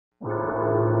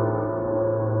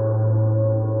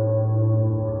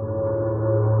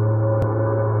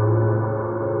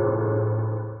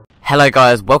Hello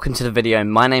guys, welcome to the video.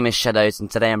 My name is Shadowz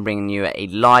and today I'm bringing you a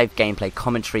live gameplay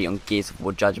commentary on Gears of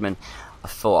War Judgment. I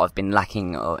thought I've been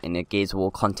lacking in the Gears of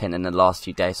War content in the last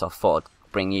few days, so I thought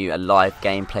I'd bring you a live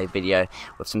gameplay video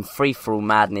with some free-for-all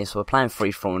madness. We're playing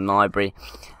free-for-all in library,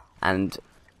 and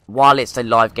while it's a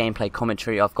live gameplay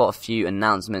commentary, I've got a few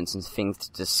announcements and things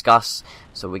to discuss,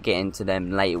 so we'll get into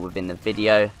them later within the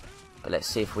video. But let's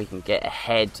see if we can get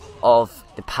ahead of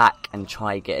the pack and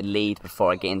try and get a lead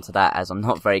before I get into that, as I'm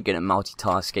not very good at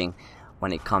multitasking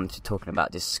when it comes to talking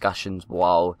about discussions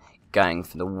while going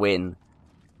for the win.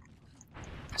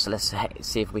 So let's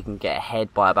see if we can get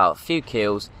ahead by about a few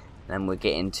kills, and then we'll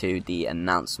get into the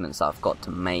announcements that I've got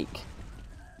to make.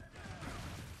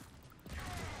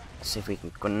 Let's see if we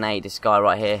can grenade this guy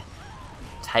right here,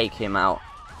 take him out,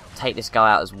 take this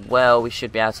guy out as well. We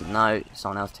should be able to. No,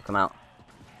 someone else took him out.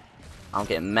 I'm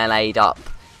getting meleeed up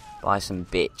by some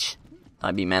bitch.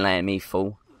 Don't be meleeing me,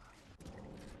 fool.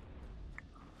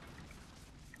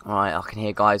 Alright, I can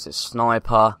hear guys at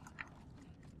sniper.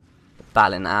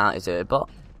 Battling out. Is it a bot?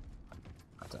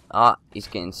 Ah, he's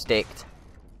getting sticked.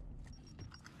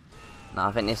 No,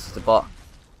 I think this is the bot.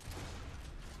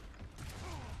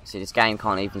 See, this game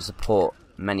can't even support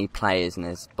many players and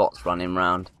there's bots running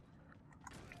around.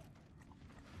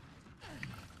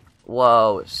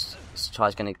 Whoa, this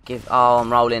try's gonna give. Oh,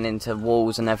 I'm rolling into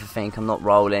walls and everything. I'm not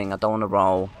rolling. I don't want to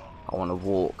roll. I want to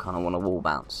walk. I don't want to wall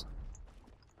bounce.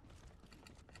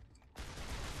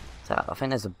 So I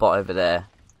think there's a bot over there.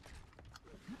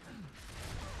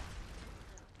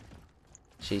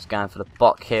 She's going for the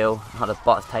bot kill. Oh, the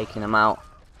bot's taking him out.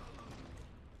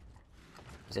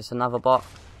 Is this another bot?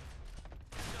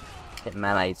 Get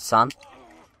meleeed, son.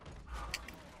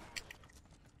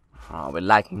 Oh, we're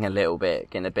lagging a little bit,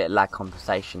 getting a bit of lag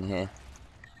compensation here.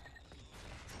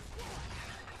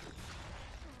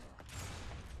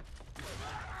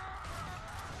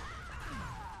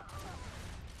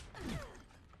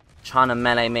 Trying to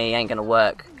melee me ain't gonna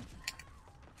work.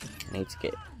 I need to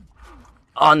get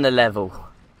on the level.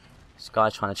 This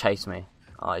guy's trying to chase me.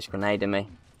 Oh, he's grenading me.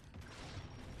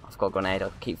 I've got a grenade, I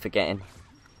keep forgetting.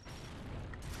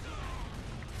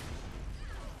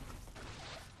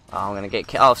 Oh, I'm gonna get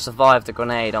killed. Oh, I've survived the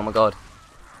grenade. Oh my god.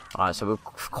 Alright, so we're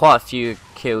quite a few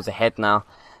kills ahead now.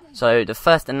 So the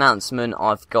first announcement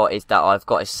I've got is that I've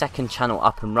got a second channel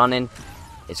up and running.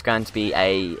 It's going to be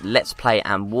a let's play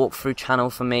and walkthrough channel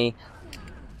for me.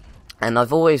 And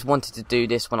I've always wanted to do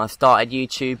this when I started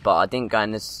YouTube, but I didn't go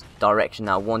in this direction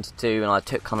that I wanted to, and I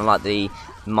took kind of like the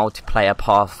multiplayer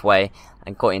pathway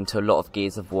and got into a lot of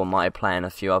Gears of War multiplayer and a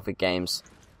few other games.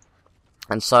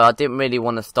 And so I didn't really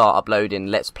want to start uploading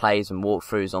let's plays and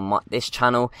walkthroughs on this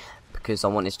channel, because I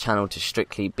want this channel to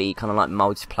strictly be kind of like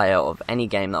multiplayer of any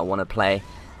game that I want to play.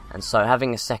 And so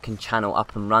having a second channel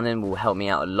up and running will help me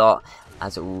out a lot,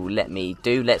 as it will let me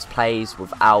do let's plays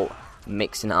without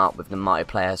mixing it up with the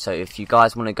multiplayer. So if you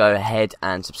guys want to go ahead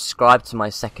and subscribe to my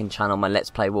second channel, my let's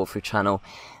play walkthrough channel,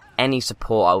 any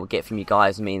support I will get from you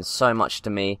guys means so much to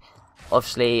me.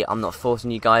 Obviously I'm not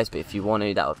forcing you guys, but if you want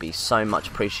to, that would be so much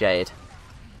appreciated.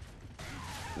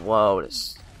 Whoa,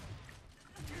 it's...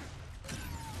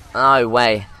 no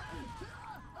way.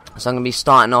 So I'm going to be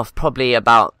starting off probably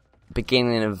about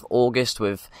beginning of August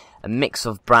with a mix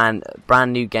of brand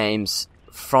new games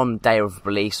from day of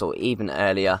release or even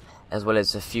earlier, as well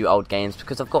as a few old games,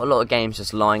 because I've got a lot of games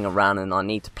just lying around and I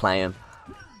need to play them.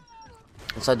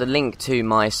 So the link to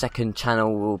my second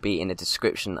channel will be in the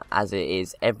description, as it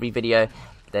is every video.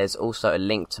 There's also a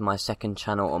link to my second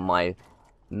channel on my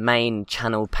main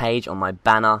channel page on my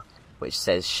banner, which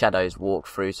says Shadowz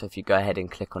walkthrough. So if you go ahead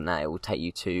and click on that, it will take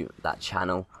you to that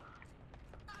channel.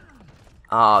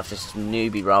 Ah, I've just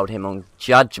newbie rolled him on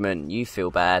Judgment. You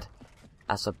feel bad.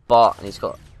 That's a bot, and he's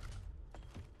got...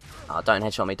 oh, don't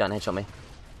headshot me, don't headshot me.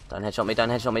 Don't headshot me, don't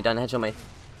headshot me, don't headshot me.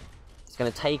 He's going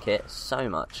to take it so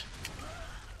much.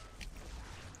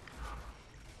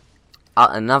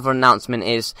 Another announcement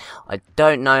is, I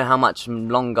don't know how much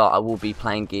longer I will be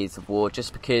playing Gears of War,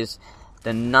 just because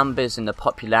the numbers and the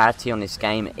popularity on this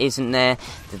game isn't there.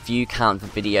 The view count for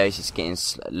videos is getting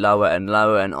lower and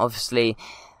lower, and obviously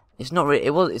it's not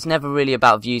really, it's never really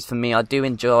about views for me. I do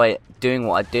enjoy doing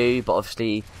what I do, but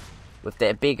obviously with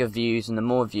the bigger views and the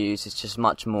more views, it's just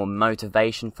much more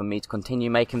motivation for me to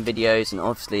continue making videos. And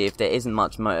obviously if there isn't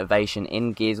much motivation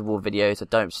in Gears of War videos, I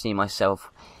don't see myself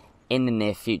in the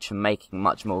near future making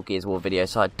much more Gears of War videos.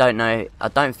 So I don't know, I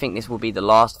don't think this will be the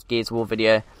last Gears of War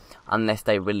video unless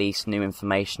they release new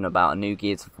information about a new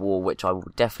Gears of War, which I will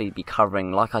definitely be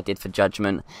covering like I did for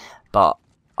Judgment. But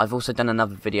I've also done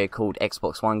another video called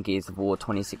Xbox One Gears of War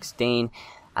 2016,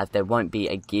 as there won't be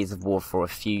a Gears of War for a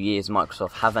few years.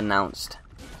 Microsoft have announced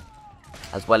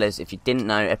As well as, if you didn't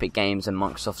know, Epic Games and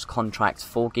Microsoft's contract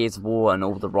for Gears of War and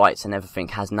all the rights and everything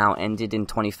has now ended in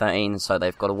 2013, so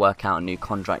they've got to work out a new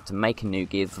contract to make a new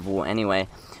Gears of War anyway.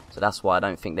 So that's why I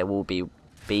don't think there will be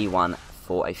one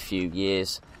for a few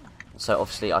years. So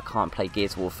obviously I can't play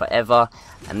Gears of War forever,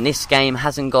 and this game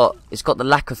it's got the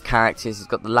lack of characters, it's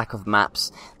got the lack of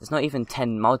maps. There's not even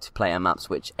 10 multiplayer maps,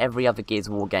 which every other Gears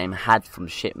of War game had from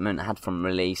shipment, had from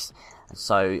release. And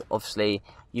so obviously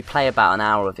you play about an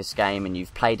hour of this game and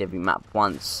you've played every map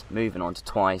once, moving on to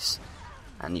twice,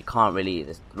 and you can't really,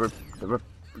 the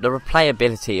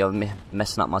replayability of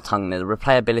messing up my tongue there, the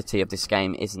replayability of this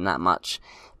game isn't that much,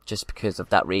 just because of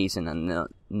that reason, and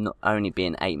not only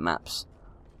being 8 maps.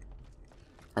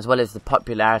 As well as the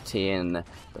popularity and the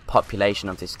population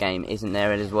of this game isn't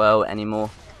there as well anymore.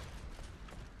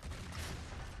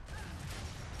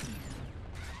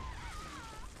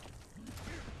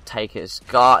 Take it as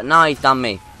God. No, he's done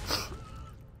me.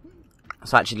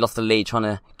 So I actually lost the lead trying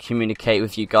to communicate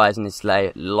with you guys in this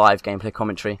live gameplay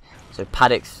commentary. So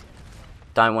Paddocks,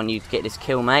 don't want you to get this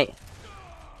kill, mate.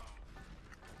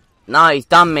 No, he's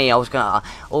done me. I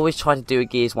always try to do a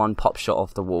Gears 1 pop shot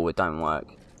off the wall. It don't work.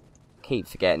 Keep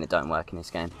forgetting it don't work in this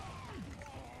game.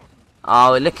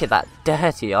 Oh, look at that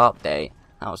dirty update.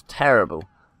 That was terrible.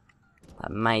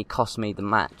 That may cost me the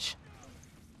match.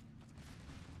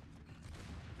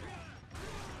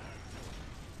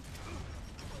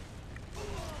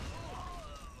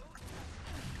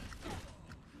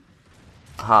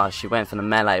 Ah, she went for the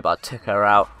melee, but I took her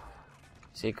out.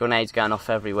 See, grenades going off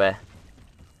everywhere.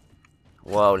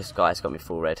 Whoa, this guy's got me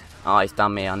full red. Oh, he's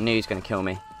done me. I knew he was going to kill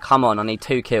me. Come on, I need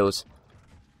 2 kills.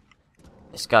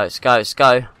 Let's go, let's go, let's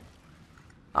go.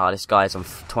 Oh, this guy's on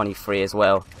 23 as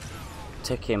well.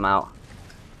 Took him out.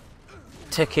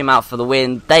 Took him out for the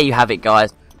win. There you have it,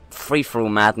 guys. Free-for-all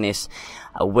madness.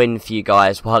 A win for you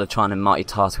guys while I'm trying to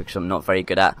multitask, which I'm not very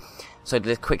good at. So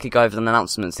let's quickly go over the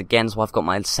announcements again. So I've got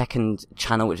my second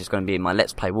channel, which is going to be my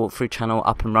Let's Play walkthrough channel,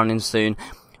 up and running soon.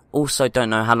 Also, don't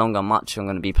know how long or much I'm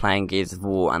going to be playing Gears of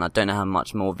War, and I don't know how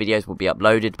much more videos will be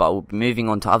uploaded, but I will be moving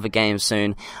on to other games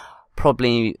soon.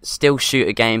 Probably still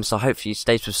shooter games, so hopefully you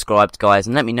stay subscribed, guys,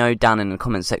 and let me know down in the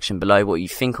comment section below what you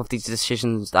think of these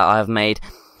decisions that I have made.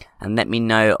 And let me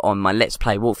know on my Let's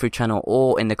Play walkthrough channel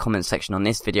or in the comment section on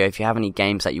this video if you have any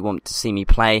games that you want to see me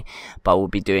play. But we'll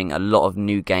be doing a lot of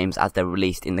new games as they're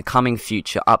released in the coming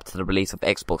future up to the release of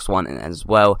Xbox One, and as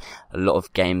well a lot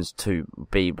of games to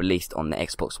be released on the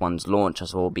Xbox One's launch,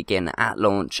 as we'll begin at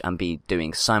launch and be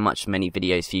doing so many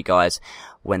videos for you guys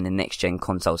when the next gen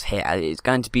consoles hit. It's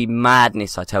going to be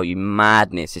madness, I tell you,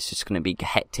 madness. It's just going to be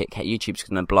hectic. YouTube's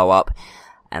going to blow up.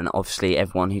 And obviously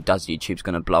everyone who does YouTube is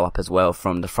going to blow up as well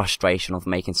from the frustration of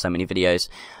making so many videos.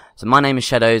 So my name is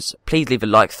Shadowz. Please leave a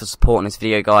like for support on this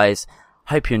video, guys.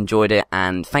 Hope you enjoyed it,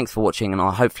 and thanks for watching, and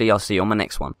hopefully I'll see you on my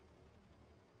next one.